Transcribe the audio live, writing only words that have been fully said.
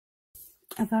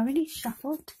I've already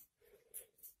shuffled,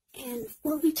 and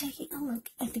we'll be taking a look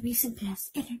at the recent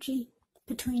past energy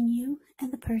between you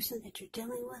and the person that you're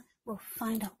dealing with. We'll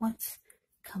find out what's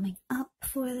coming up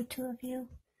for the two of you.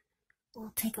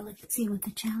 We'll take a look and see what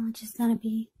the challenge is going to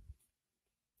be.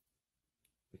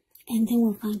 And then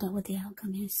we'll find out what the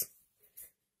outcome is.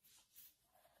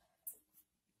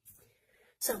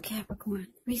 So Capricorn,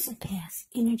 recent past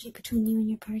energy between you and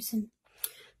your person.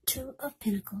 Two of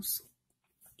Pentacles.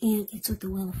 And it's with the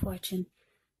Wheel of Fortune.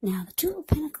 Now, the Two of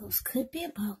Pentacles could be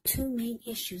about two main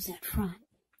issues at front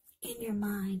in your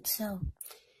mind. So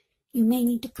you may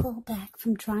need to pull back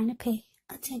from trying to pay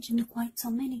attention to quite so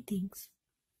many things.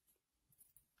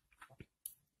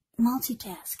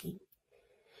 Multitasking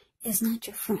is not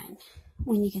your friend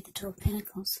when you get the Two of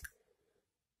Pentacles.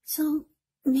 So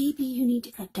maybe you need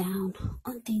to cut down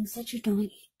on things that you're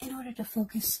doing in order to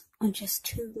focus on just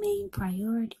two main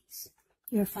priorities.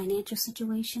 Your financial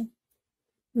situation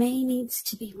may needs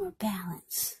to be more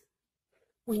balanced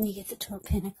when you get the Two of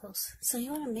Pentacles. So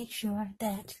you want to make sure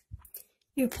that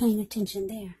you're paying attention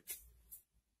there.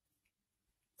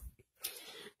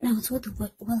 Now it's with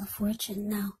the Wheel of Fortune.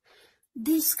 Now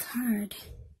this card,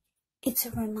 it's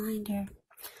a reminder,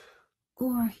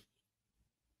 or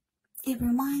it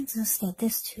reminds us that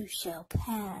this too shall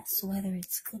pass, whether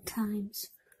it's good times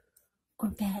or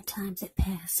bad times, it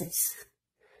passes.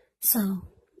 So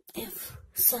if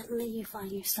suddenly you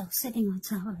find yourself sitting on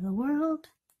top of the world,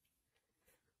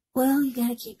 well, you got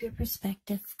to keep your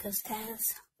perspective, because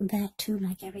as that too,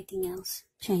 like everything else,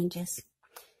 changes.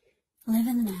 Live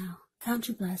in the now, count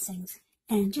your blessings,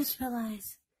 and just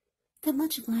realize that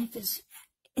much of life is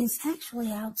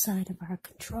actually outside of our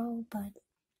control, but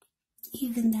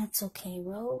even that's okay.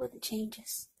 Roll with the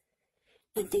changes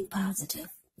and think positive.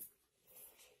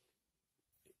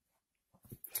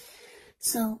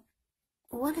 So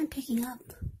what I'm picking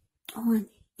up on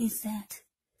is that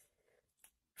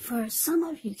for some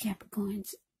of you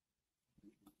Capricorns,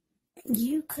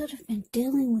 you could have been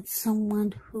dealing with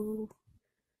someone who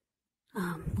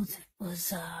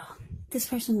this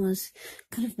person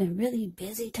could have been really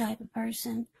busy type of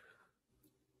person,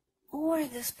 or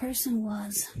this person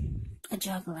was a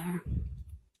juggler.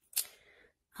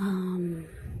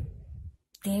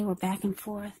 They were back and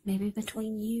forth, maybe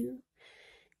between you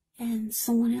and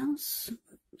someone else.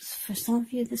 For some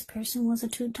of you, this person was a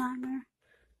two-timer.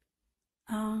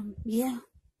 Yeah,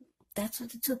 that's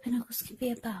what the Two of Pentacles can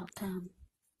be about.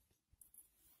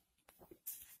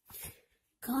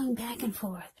 Going back and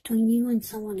forth between you and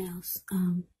someone else.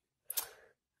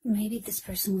 Maybe this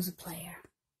person was a player,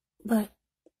 but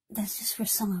that's just for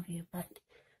some of you. But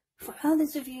for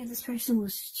others of you, this person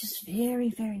was just very,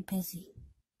 very busy.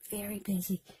 Very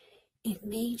busy. It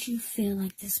made you feel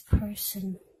like this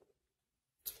person,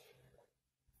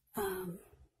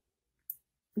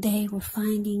 they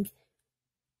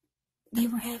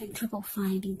were having trouble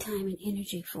finding time and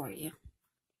energy for you.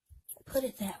 Put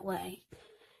it that way.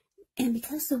 And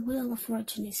because the Wheel of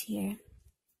Fortune is here,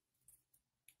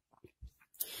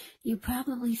 you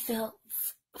probably felt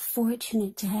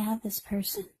fortunate to have this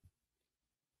person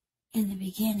in the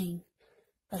beginning.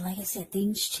 But like I said,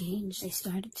 things changed. They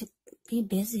started to be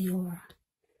busy, or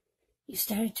you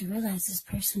started to realize this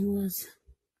person was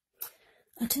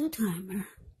a two-timer.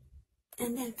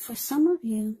 And then for some of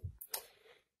you,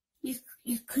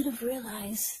 you could have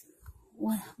realized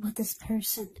what this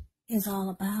person is all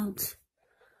about.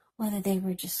 Whether they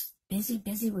were just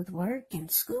busy with work and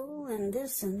school and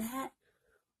this and that,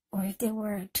 or if they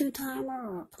were a two-timer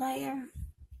or a player.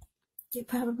 You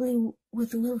probably,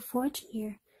 with the Wheel of Fortune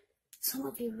here, some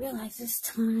of you realize it's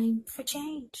time for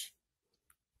change.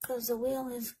 Because the wheel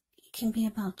can be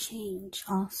about change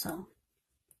also.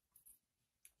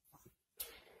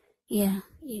 Yeah,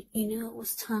 you know it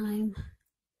was time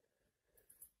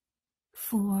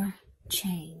for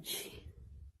change.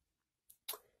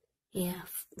 Yeah,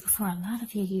 for a lot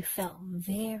of you, you felt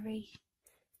very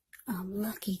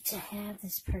lucky to have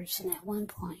this person at one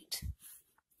point.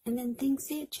 And then things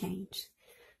did change.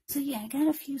 So yeah, I got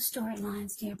a few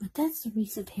storylines there, but that's the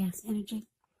recent past energy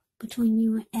between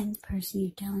you and the person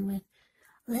you're dealing with.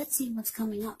 Let's see what's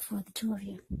coming up for the two of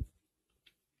you.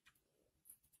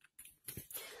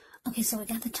 Okay, so we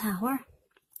got the Tower,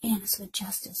 and it's with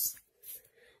Justice.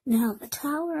 Now, the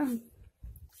Tower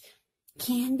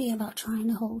can be about trying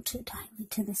to hold too tightly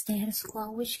to the status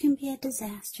quo, which can be a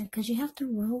disaster because you have to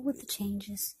roll with the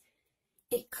changes.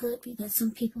 It could be that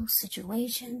some people's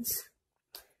situations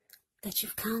that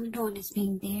you've counted on as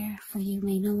being there for you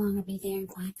may no longer be there in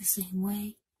quite the same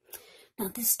way. Now,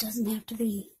 this doesn't have to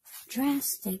be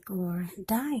drastic or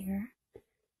dire.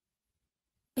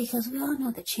 Because we all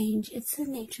know that change, it's the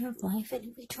nature of life, and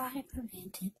if we try to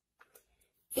prevent it,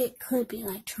 it could be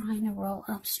like trying to row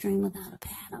upstream without a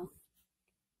paddle.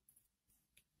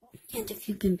 And if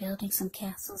you've been building some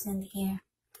castles in the air,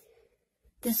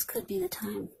 this could be the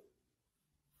time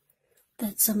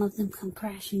that some of them come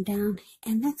crashing down,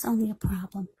 and that's only a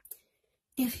problem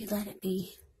if you let it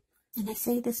be. And I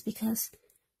say this because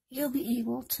you'll be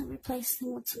able to replace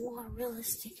them with some more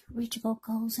realistic, reachable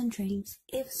goals and dreams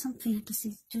if some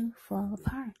fantasies do fall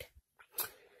apart.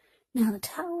 Now, the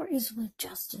Tower is with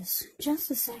Justice.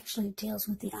 Justice actually deals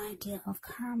with the idea of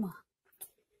karma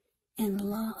and the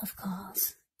law of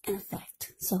cause and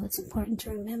effect. So it's important to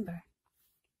remember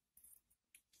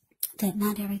that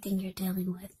not everything you're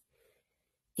dealing with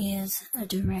is a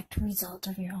direct result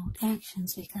of your own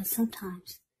actions, because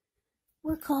sometimes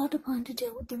we're called upon to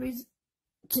deal with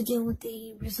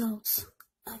the results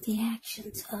of the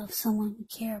actions of someone we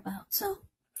care about. So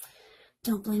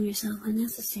don't blame yourself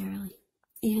unnecessarily.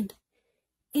 And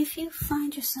if you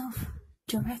find yourself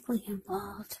directly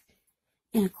involved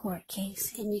in a court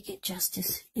case and you get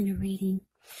justice in a reading,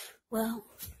 well,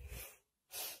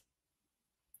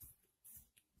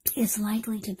 it's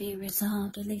likely to be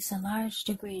resolved, at least a large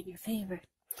degree, in your favor.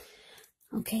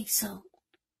 Okay, so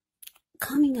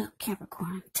coming up,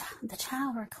 Capricorn, the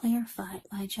Tower clarified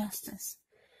by Justice.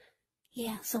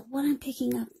 Yeah, so what I'm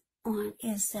picking up on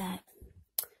is that,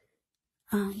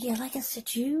 like I said,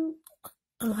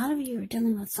 a lot of you are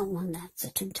dealing with someone that's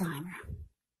a two-timer.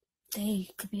 They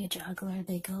could be a juggler.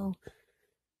 They go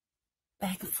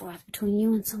back and forth between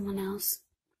you and someone else.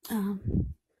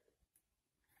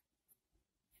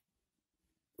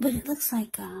 But it looks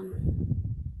like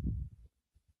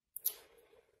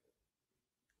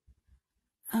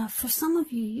for some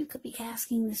of you, you could be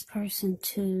asking this person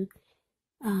to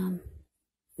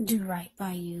do right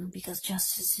by you because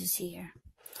justice is here,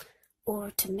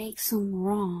 or to make some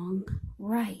wrong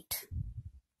right.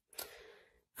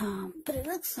 But it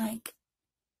looks like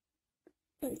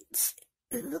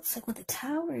with the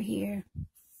Tower here,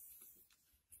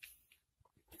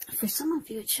 for some of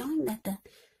you, it's showing that the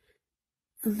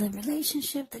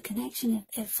relationship, the connection,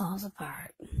 it falls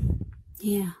apart.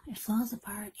 Yeah, it falls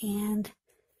apart, and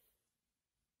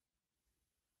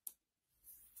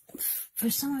for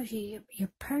some of you,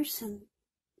 your person,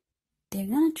 they're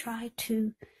gonna try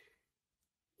to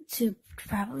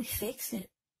probably fix it.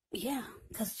 Yeah,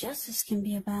 because justice can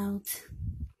be about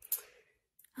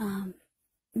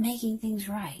making things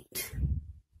right.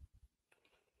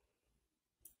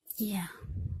 Yeah.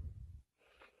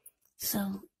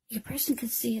 So your person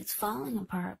could see it's falling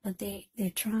apart, but they're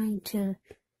trying to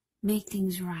make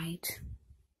things right.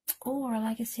 Or,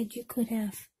 like I said, you could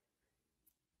have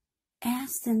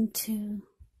asked them to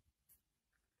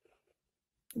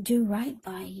do right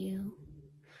by you,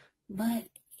 but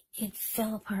it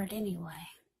fell apart anyway.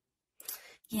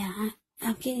 Yeah,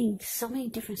 I'm getting so many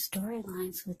different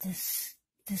storylines with this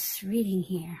reading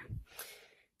here.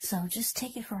 So just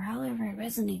take it for however it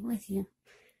resonates with you.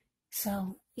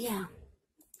 So, yeah,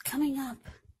 coming up,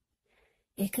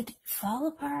 it could fall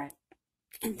apart,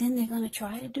 and then they're going to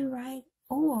try to do right,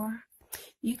 or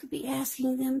you could be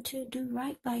asking them to do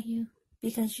right by you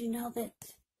because you know that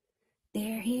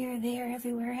they're here, there,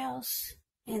 everywhere else,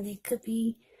 and they could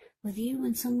be with you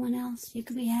and someone else. You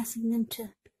could be asking them to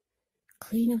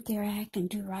clean up their act and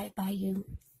do right by you,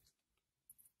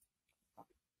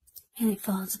 and it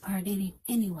falls apart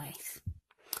anyways.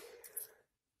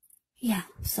 Yeah,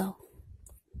 so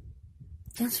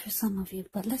that's for some of you,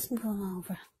 but let's move on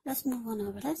over. Let's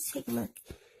take a look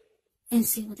and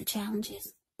see what the challenge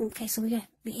is. Okay, so we got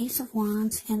the Ace of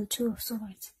Wands and the Two of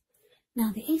Swords.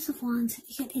 Now, the Ace of Wands,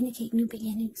 it can indicate new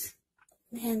beginnings,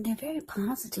 and they're very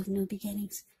positive new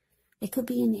beginnings. It could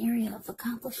be in the area of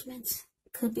accomplishments,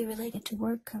 could be related to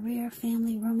work, career,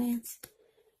 family, romance.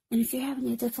 And if you're having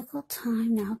a difficult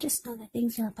time now, just know that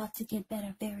things are about to get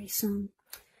better very soon.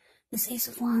 This Ace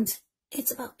of Wands,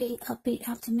 it's about being upbeat,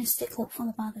 optimistic, hopeful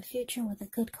about the future with a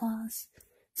good cause.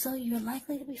 So you're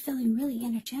likely to be feeling really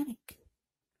energetic,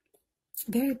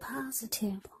 very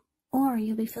positive, or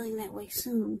you'll be feeling that way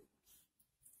soon.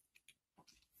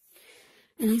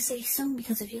 And I say soon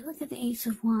because if you look at the Ace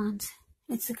of Wands,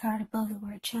 it's the card above the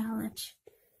word challenge.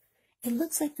 It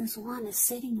looks like this wand is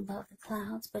sitting above the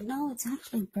clouds, but no, it's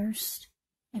actually burst.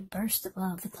 It burst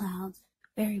above the clouds.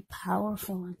 Very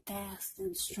powerful and fast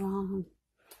and strong.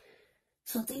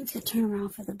 So things could turn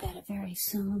around for the better very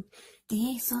soon.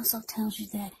 The Ace also tells you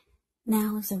that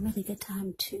now is a really good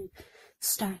time to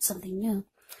start something new.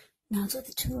 Now it's with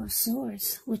the Two of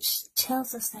Swords, which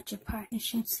tells us that your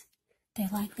partnerships, they're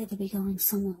likely to be going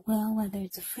somewhat well, whether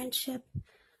it's a friendship,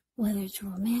 whether it's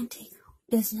romantic,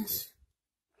 business,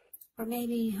 or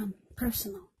maybe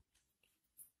personal.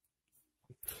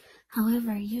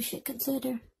 However, you should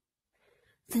consider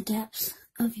the depths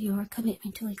of your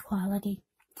commitment to equality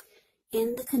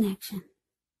in the connection,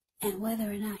 and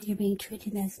whether or not you're being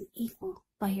treated as an equal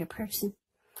by your person.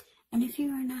 And if you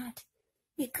are not,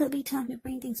 it could be time to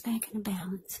bring things back into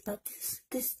balance. But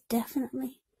this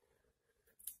definitely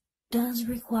does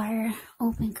require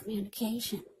open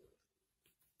communication.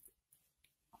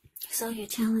 So your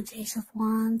challenge, Ace of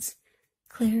Wands,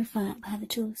 clarified by the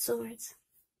Two of Swords.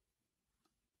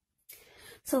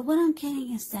 So what I'm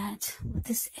getting is that with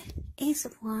this Ace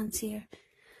of Wands here,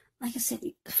 like I said,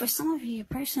 for some of you, your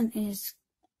person is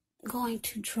going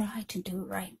to try to do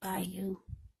right by you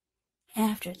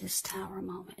after this Tower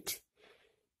moment.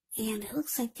 And it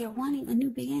looks like they're wanting a new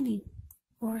beginning,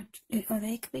 or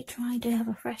they could be trying to have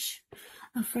a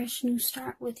fresh new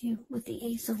start with you with the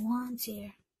Ace of Wands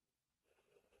here.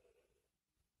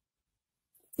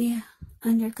 Yeah,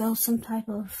 undergo some type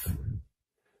of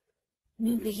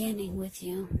new beginning with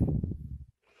you.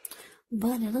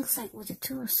 But it looks like with the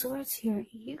Two of Swords here,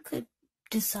 you could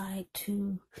decide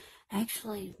to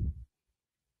actually,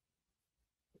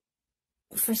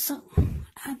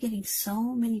 I'm getting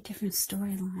so many different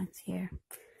storylines here.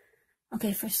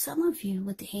 Okay, for some of you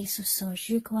with the Ace of Swords,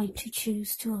 you're going to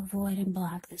choose to avoid and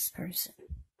block this person.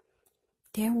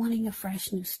 They're wanting a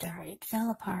fresh new start. It fell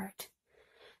apart.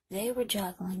 They were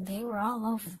juggling. They were all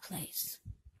over the place.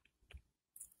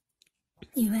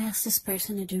 You asked this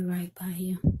person to do right by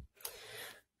you.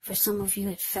 For some of you,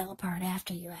 it fell apart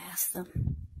after you asked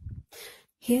them.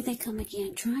 Here they come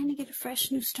again, trying to get a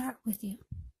fresh new start with you.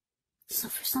 So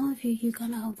for some of you, you're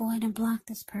going to avoid and block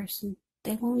this person.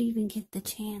 They won't even get the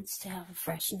chance to have a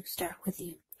fresh new start with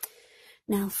you.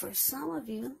 Now, for some of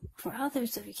you, for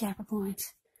others of you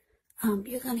Capricorns,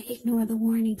 you're going to ignore the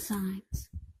warning signs.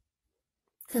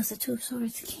 Because the Two of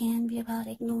Swords can be about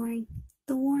ignoring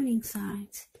the warning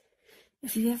signs.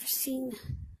 If you've ever seen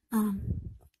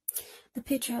the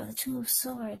picture of the Two of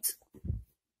Swords,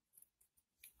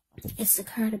 it's the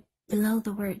card below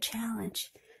the word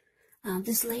challenge.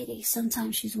 This lady,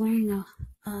 sometimes she's wearing a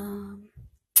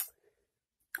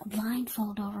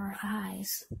blindfold over her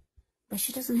eyes, but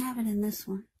she doesn't have it in this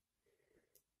one.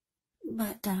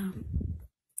 But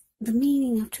the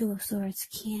meaning of Two of Swords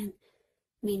can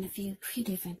mean a few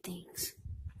different things.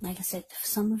 Like I said, for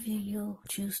some of you, you'll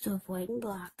choose to avoid and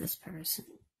block this person.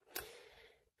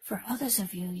 For others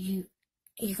of you,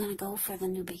 you're going to go for the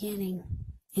new beginning,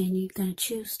 and you're going to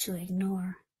choose to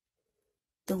ignore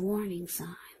the warning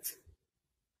signs.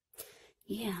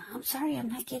 Yeah, I'm sorry I'm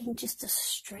not getting just a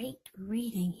straight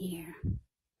reading here.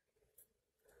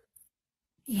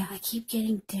 Yeah, I keep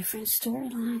getting different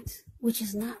storylines, which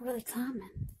is not really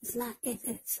common. It's not, it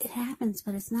happens,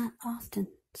 but it's not often.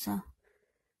 So,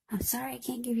 I'm sorry I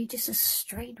can't give you just a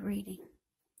straight reading.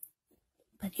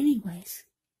 But anyways,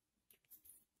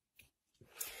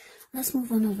 let's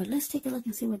move on over. Let's take a look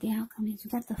and see what the outcome is.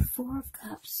 We got the Four of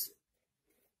Cups,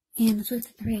 and it's with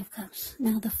the Three of Cups.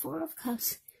 Now, the Four of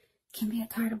Cups can be a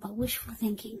card about wishful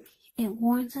thinking. It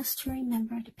warns us to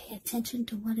remember to pay attention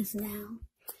to what is now,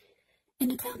 and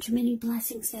to count your many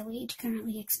blessings that we each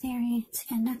currently experience,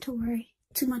 and not to worry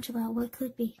too much about what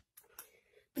could be,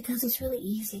 because it's really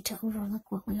easy to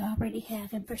overlook what we already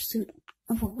have in pursuit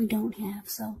of what we don't have.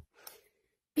 So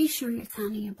be sure you're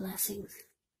counting your blessings.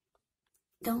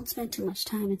 Don't spend too much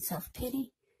time in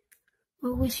self-pity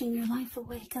or wishing your life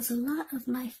away, because a lot of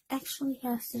life actually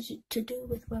has to do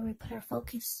with where we put our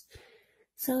focus.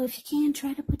 So if you can,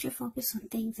 try to put your focus on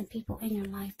things and people in your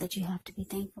life that you have to be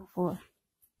thankful for.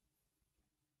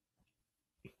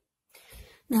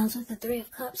 Now it's with the Three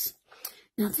of Cups.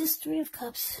 Now this Three of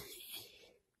Cups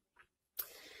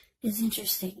is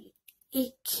interesting.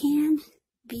 It can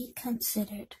be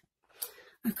considered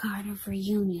a card of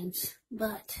reunions,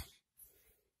 but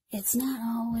it's not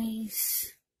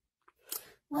always,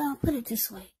 well, put it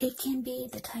this way. It can be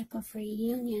the type of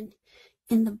reunion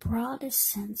in the broadest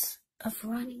sense of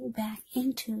running back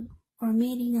into or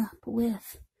meeting up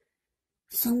with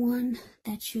someone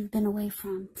that you've been away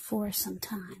from for some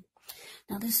time.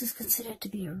 Now, this is considered to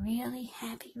be a really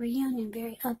happy reunion,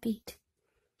 very upbeat.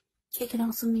 It could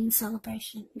also mean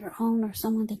celebration, your own or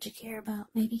someone that you care about,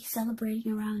 maybe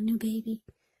celebrating around a new baby.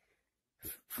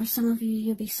 For some of you,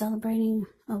 you'll be celebrating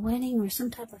a wedding or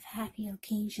some type of happy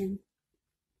occasion.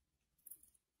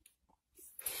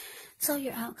 So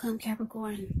your outcome,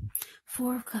 Capricorn,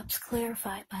 Four of Cups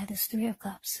clarified by this Three of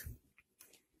Cups.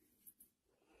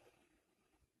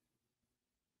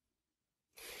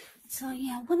 So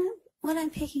yeah, what I'm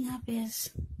picking up is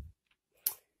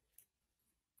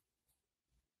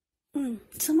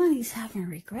Somebody's having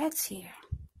regrets here.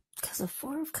 Because the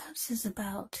Four of Cups is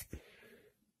about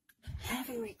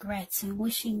having regrets and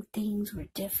wishing things were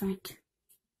different.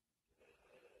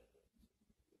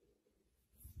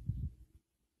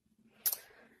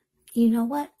 You know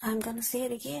what? I'm going to say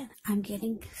it again. I'm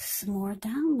getting some more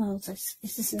downloads.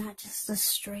 This is not just a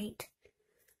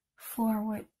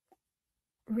straightforward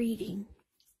reading.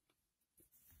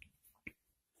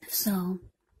 So,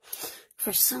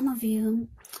 for some of you,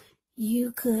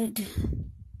 you could,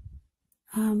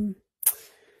 well,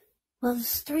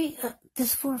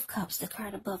 this Four of Cups, the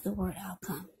card above the word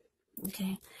outcome,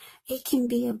 okay? It can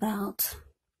be about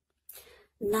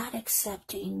not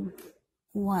accepting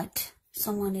what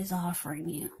someone is offering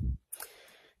you.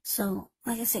 So,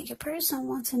 like I said, your person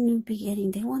wants a new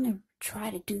beginning. They want to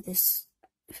try to do this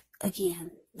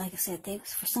again. Like I said,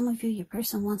 for some of you, your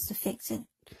person wants to fix it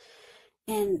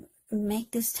and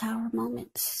make this tower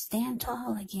moment stand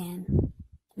tall again.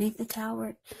 They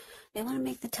want to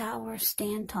make the tower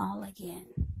stand tall again.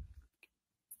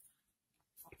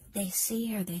 They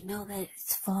see or they know that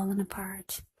it's falling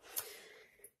apart.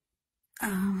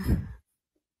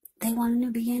 They want a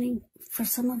new beginning. For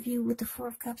some of you with the Four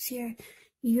of Cups here,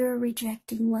 you're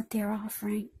rejecting what they're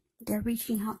offering. They're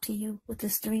reaching out to you with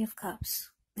this Three of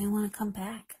Cups. They want to come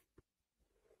back.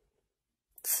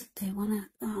 They want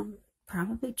to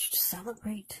probably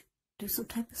celebrate. Do some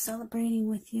type of celebrating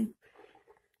with you.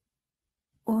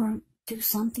 Or do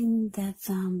something that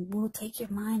will take your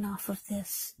mind off of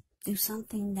this. Do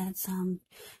something that's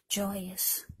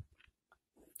joyous.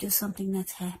 Do something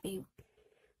that's happy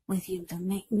with you.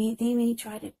 They may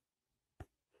try to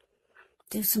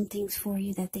do some things for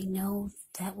you that they know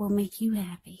that will make you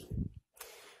happy.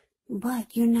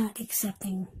 But you're not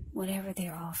accepting whatever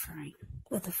they're offering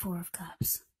with the Four of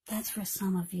Cups. That's for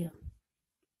some of you.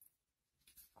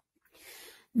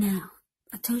 Now,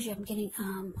 I told you I'm getting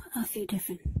a few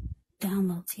different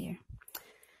downloads here.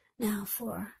 Now,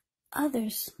 for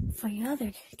others, for your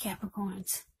other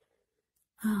Capricorns,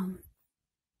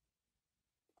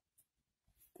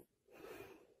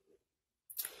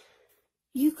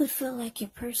 you could feel like your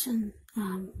person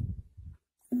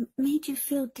made you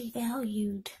feel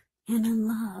devalued and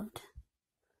unloved.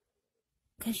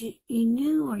 Because you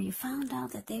knew or you found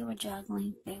out that they were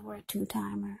juggling. They were a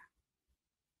two-timer.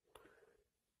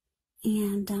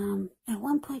 And at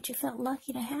one point you felt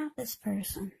lucky to have this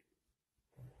person.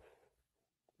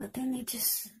 But then it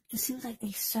seems like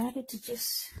they started to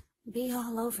just be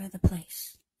all over the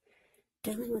place.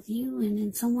 Dealing with you and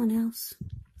then someone else.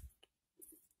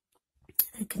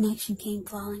 The connection came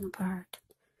falling apart.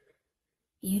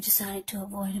 You decided to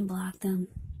avoid and block them.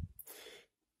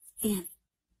 And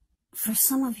for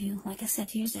some of you, like I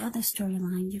said, here's the other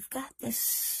storyline. You've got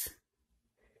this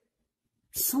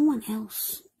someone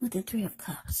else with the Three of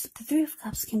Cups. The Three of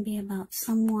Cups can be about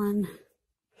someone,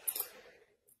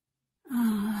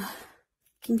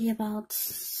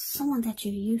 that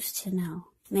you used to know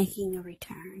making a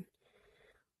return.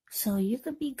 So you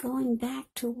could be going back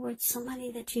towards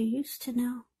somebody that you used to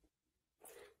know.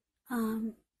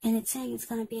 And it's saying it's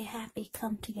going to be a happy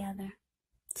come together.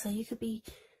 So you could be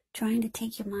trying to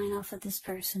take your mind off of this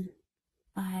person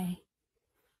by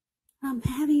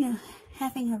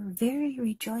having a very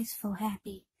rejoiceful,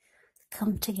 happy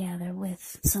come together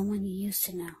with someone you used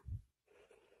to know.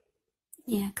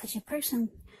 Yeah, because your person,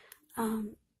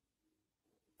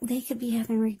 they could be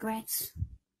having regrets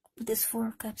with this Four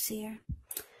of Cups here.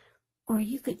 Or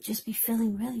you could just be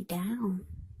feeling really down,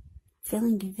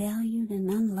 feeling devalued and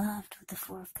unloved with the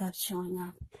Four of Cups showing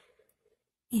up.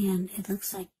 And it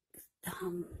looks like,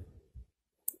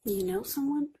 you know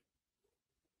someone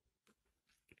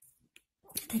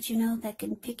that you know that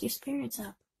can pick your spirits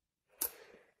up.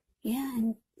 Yeah,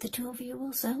 and the two of you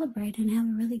will celebrate and have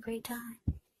a really great time.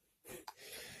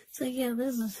 So yeah,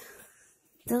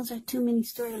 those are too many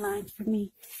storylines for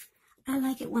me. I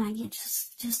like it when I get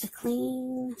just a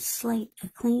clean slate, a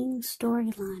clean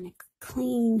storyline,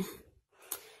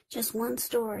 just one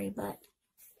story, but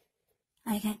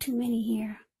I got too many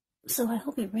here. So I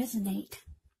hope it resonates.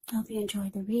 I hope you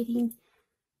enjoyed the reading.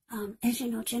 As you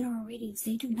know, general readings,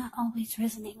 they do not always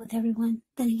resonate with everyone.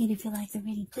 Then again, if you like the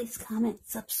reading, please comment,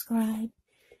 subscribe,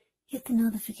 hit the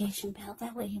notification bell.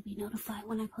 That way you'll be notified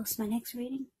when I post my next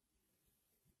reading.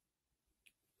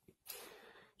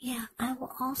 Yeah, I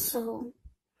will also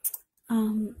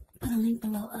put a link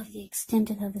below of the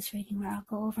extended of this reading where I'll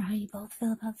go over how you both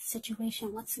feel about the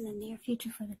situation, what's in the near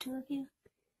future for the two of you,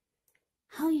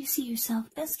 how you see yourself,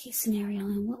 best case scenario,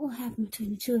 and what will happen between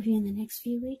the two of you in the next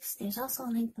few weeks. There's also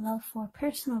a link below for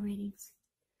personal readings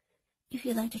if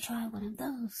you'd like to try one of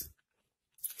those.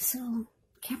 So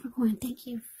Capricorn, thank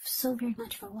you so very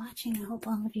much for watching. I hope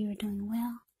all of you are doing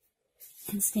well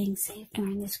and staying safe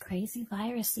during this crazy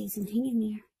virus season. Hang in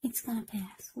there. It's going to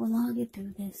pass. We'll all get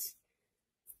through this.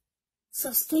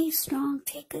 So stay strong.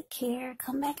 Take good care.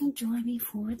 Come back and join me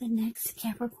for the next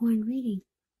Capricorn reading.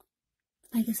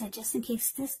 Like I said, just in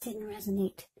case this didn't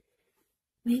resonate,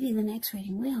 maybe the next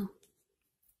reading will.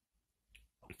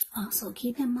 Also,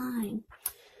 keep in mind,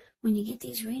 when you get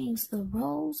these readings, the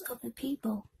roles of the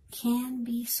people can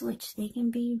be switched. They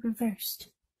can be reversed.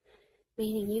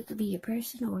 Meaning you could be your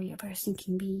person or your person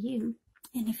can be you.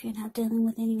 And if you're not dealing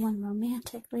with anyone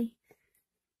romantically,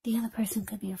 the other person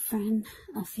could be a friend,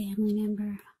 a family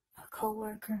member, a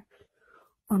co-worker,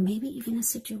 or maybe even a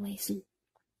situation.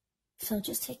 So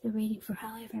just take the reading for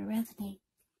however it resonates.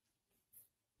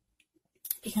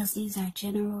 Because these are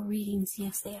general readings.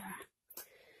 Yes, they are.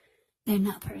 They're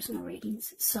not personal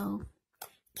readings. So,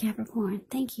 Capricorn,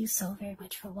 thank you so very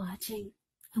much for watching.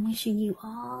 I'm wishing you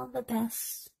all the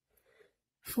best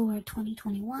for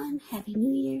 2021. Happy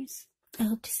New Year's. I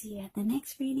hope to see you at the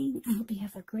next reading. I hope you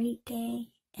have a great day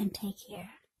and take care.